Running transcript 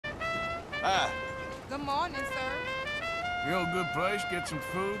Hi. Good morning, sir. You know a good place, get some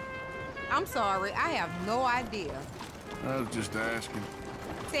food? I'm sorry, I have no idea. I was just asking.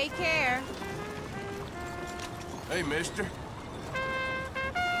 Take care. Hey, mister.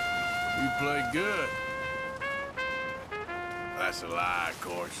 You play good. That's a lie, of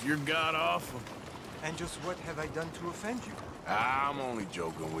course. You're god-awful. And just what have I done to offend you? I'm only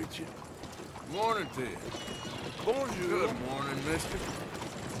joking with you. Morning to you. Bonjour. Good morning, mister.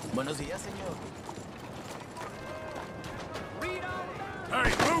 Buenos días, señor.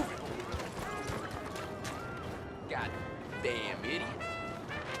 Hey, move it! God damn idiot.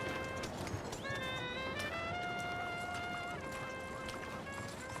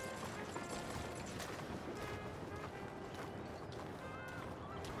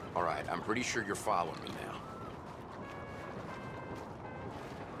 All right, I'm pretty sure you're following me now.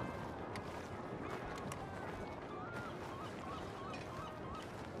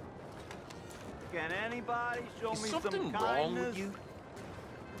 Can anybody show Is me something some wrong kindness? with you?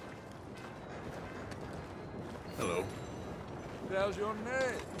 Hello. How's your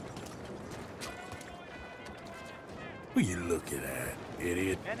name? Who you looking at,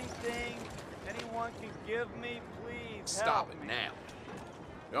 idiot? Anything anyone can give me, please Stop help it me. now.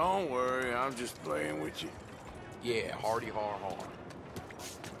 Don't worry, I'm just playing with you. Yeah, hardy har har.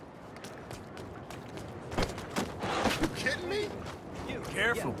 You kidding me? You.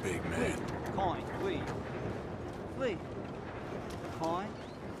 Careful, big man. Coin, please. Please. Coin.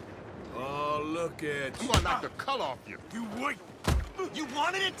 Oh, look at I'm you. gonna knock the color off you. You wait. You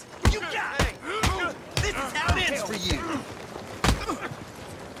wanted it? You got it! This is how it ends for you!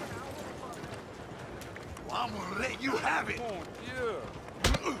 Well, I'm gonna let you have it. Oh,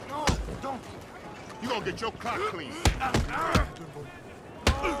 dear. No, don't. You gonna get your clock clean.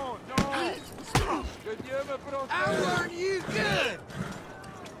 No, no. Que Dios me protege. I learned you good!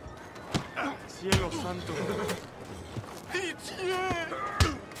 Cielo santo.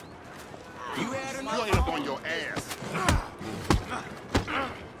 You had You enough? gonna end up on your ass.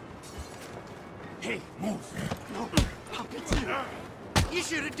 Hey, move. No, I'll get you. You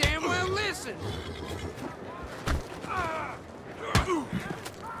should have damn well listened.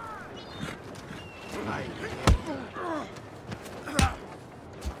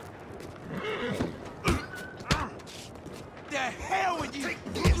 The hell with you? Take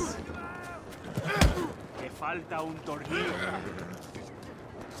this. Que falta un tornillo.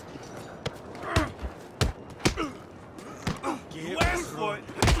 Left foot.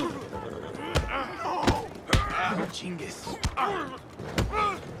 Chingus.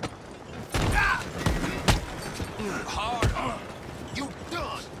 Hard. You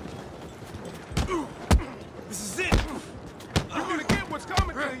done. This is it. You're gonna get what's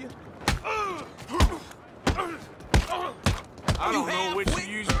coming to you. I don't know which to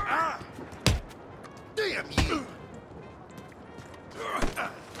use. Damn you.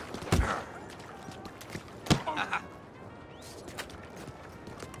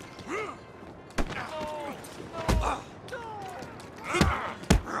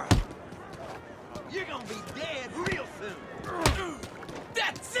 You're gonna be dead real soon.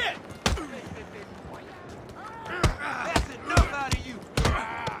 That's it! That's enough out of you.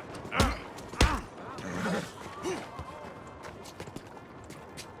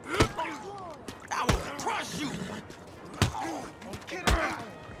 I will crush you. Get around.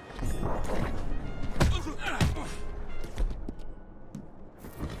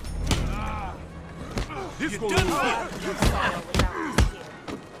 This You're one done will for.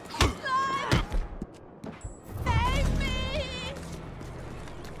 Save me!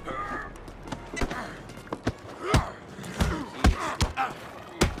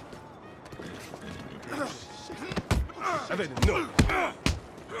 I didn't know.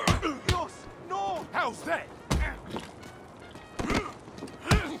 Dios, no. How's that?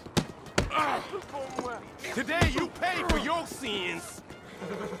 Today you pay for your sins.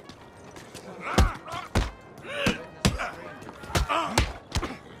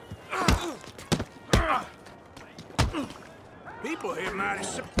 People here mighty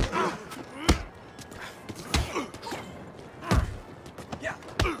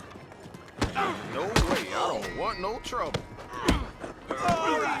No way, I don't want no trouble.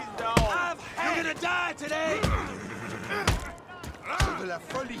 You're gonna die today. C'est de la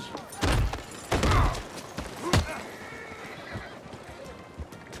folie.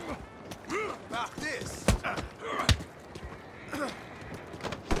 About this.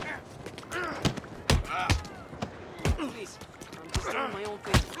 Please, I'm just doing my own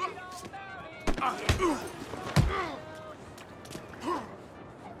thing.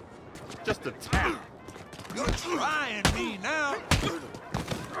 Just a tap. You're trying me now.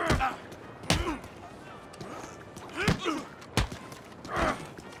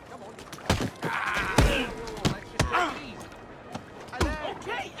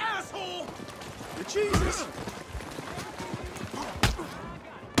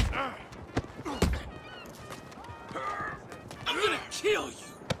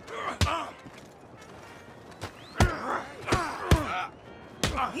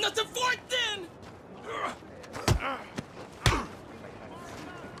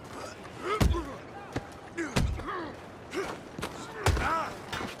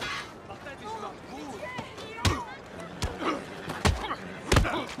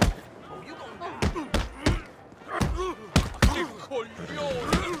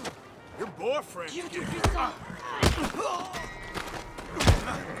 Your boyfriend. You do Something wrong.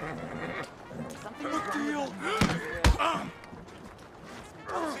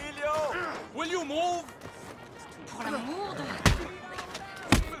 Auxilio! Will you move? Por amor de...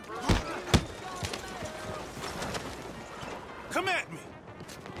 Come at me.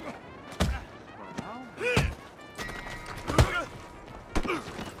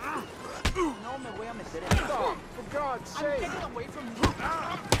 No me voy a meter en esto. For God's sake. I'm getting away from you.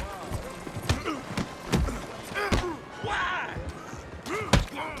 Why?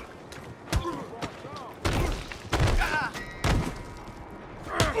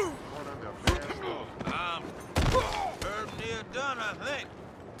 I'm near done, I think.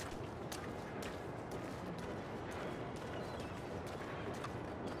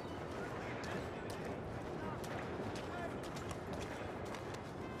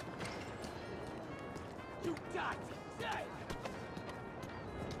 You got to die.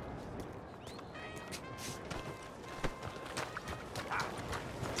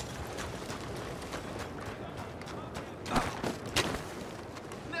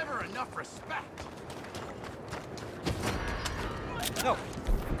 Never enough respect. No,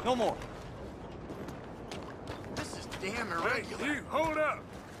 no more. This is damn Hey, irregular. you, hold up.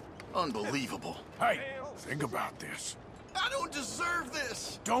 Unbelievable. Hey, think about this. I don't deserve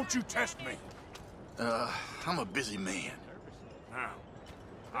this. Don't you test me. I'm a busy man. Now,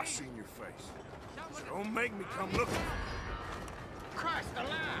 I've seen your face. So don't make me come looking. Christ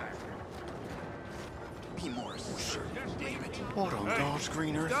alive! Be more assertive, damn it. What on Hey, God's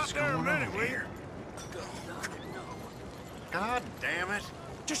green earth stop is there a going minute, on will you? here? God damn it.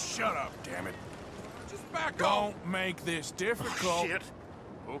 Just shut up, damn it. Just back off. Don't make this difficult. Shit.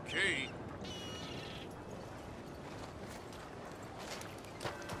 Okay.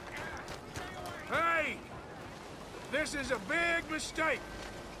 Hey! This is a big mistake.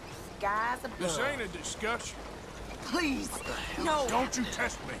 Guys above. This ain't a discussion. Please, no, Don't you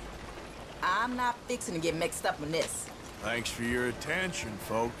test me. I'm not fixing to get mixed up in this. Thanks for your attention,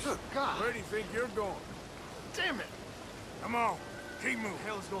 folks. Good God. Where do you think you're going? Damn it. Come on, keep moving. What the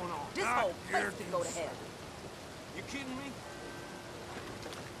hell's going on? This Not whole place here. can go to hell. You kidding me?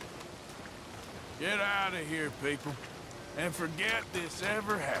 Get out of here, people, and forget this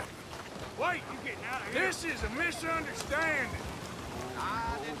ever happened. Wait, you getting out of here? This is a misunderstanding.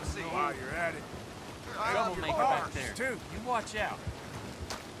 I didn't see While you're at it, troublemaker back there. too. You watch out.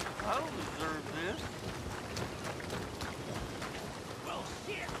 I don't deserve this. Well,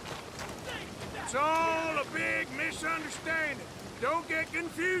 shit. It's all a big misunderstanding. Don't get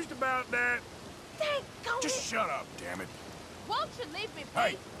confused about that. Thank God. Just shut up, damn it. Won't you leave me be?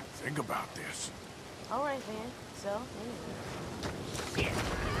 Hey, think about this. All right, man. So, anyway.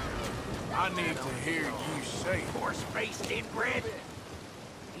 I need to hear you say it. Horse-faced inbred.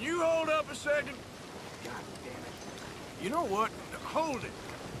 You hold up a second. God damn it. You know what? Hold it.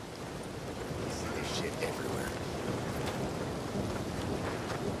 See this shit everywhere.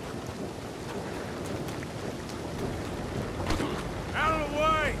 Out of the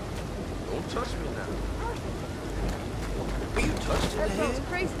way. Don't touch me now. Are you touched in the That girl's head?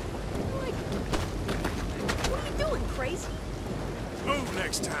 crazy. Like, what are you doing, crazy? Move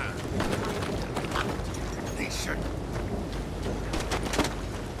next time. They should.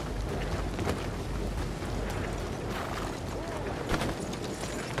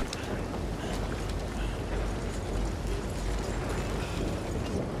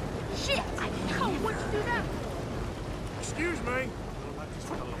 Shit! What'd you do that? Excuse me.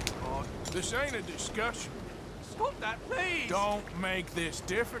 This ain't a discussion. Stop that, please! Don't make this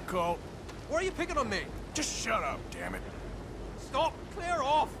difficult. Why are you picking on me? Just shut up, damn it. Stop! Clear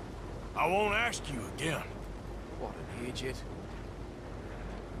off! I won't ask you again. What an idiot.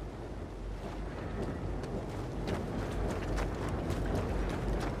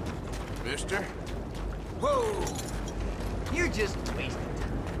 Mister? Whoa! You're just wasting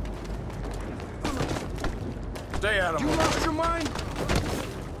time. Stay out of my way. Lost your mind?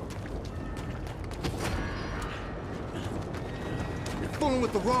 You're fooling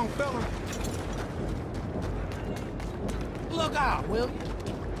with the wrong fella. Look out, will you?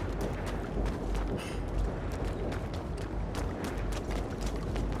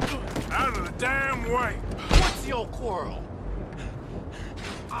 Out of the damn way. What's your quarrel?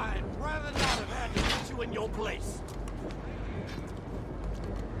 I'd rather not have had to put you in your place.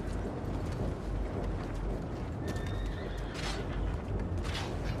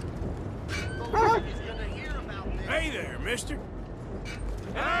 Hey there, mister.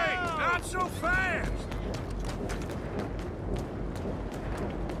 Hey, not so fast.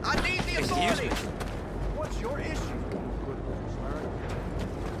 I need the authority. What's your issue?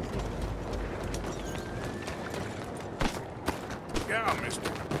 out,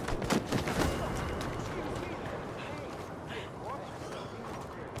 mister.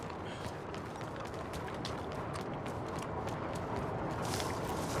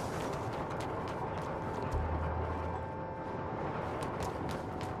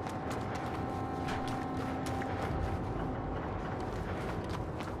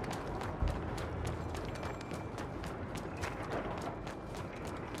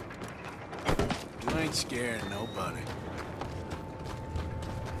 You ain't scaring nobody.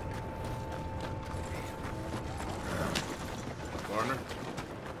 Partner?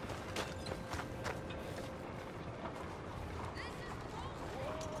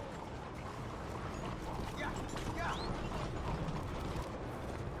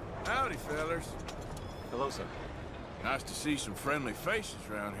 Howdy, fellers. Hello, sir. Nice to see some friendly faces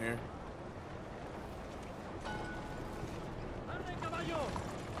around here.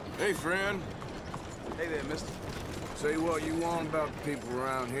 Hey, friend. Hey there, mister. Say what you want about the people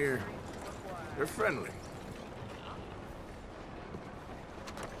around here. They're friendly.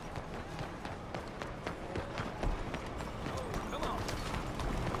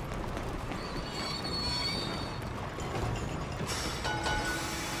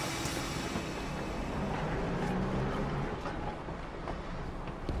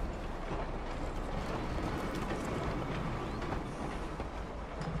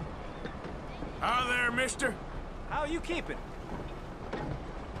 Hi there, mister. How are you keeping?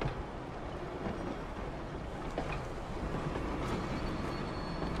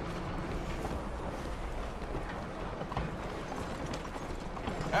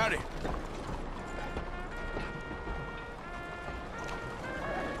 Howdy.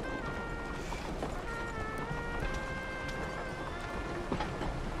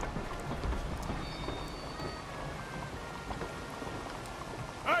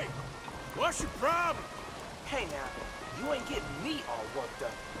 Hey, what's your problem? Hey now, you ain't getting me all worked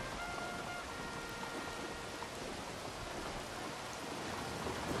up.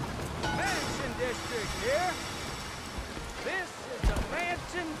 Mansion District here. This is the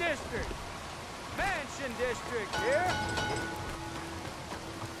Mansion District. Mansion District here.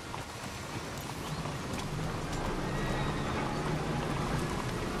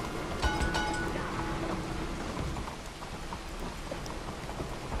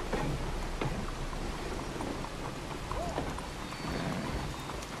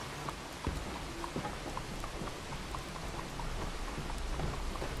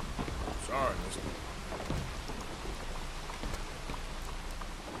 Sorry, mister.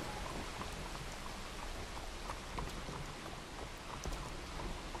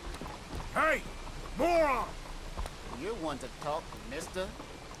 Hey, moron! You're one to talk, mister.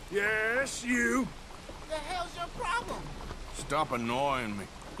 Yes, you. The hell's your problem? Stop annoying me.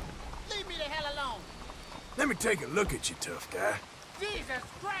 Leave me the hell alone. Let me take a look at you, tough guy. Jesus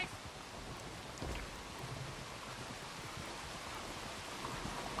Christ!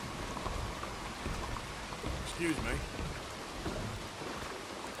 Excuse me.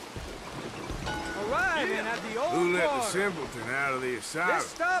 Arriving at the old Who let the quarter. simpleton out of the asylum? This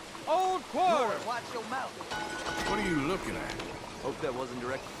stop, old quarter. Watch your mouth. What are you looking at? Hope that wasn't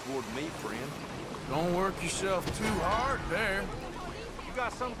directed toward me, friend. Don't work yourself too hard there. You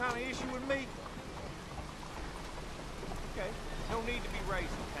got some kind of issue with me? Okay, no need to be racing,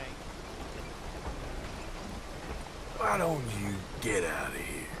 Hank. Why don't you get out of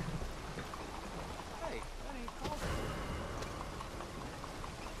here? Hey, that ain't cool.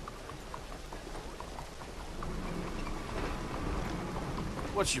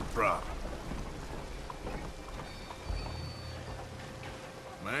 What's your problem?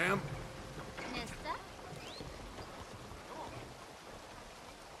 Ma'am?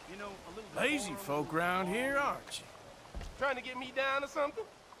 You know, a little Lazy folk around here, aren't you? Trying to get me down or something?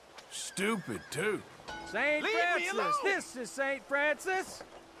 Stupid, too. St. Leave me Francis! alone. This is St. Francis!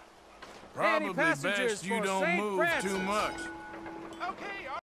 Probably passengers best you for don't St. move Francis. too much. Okay,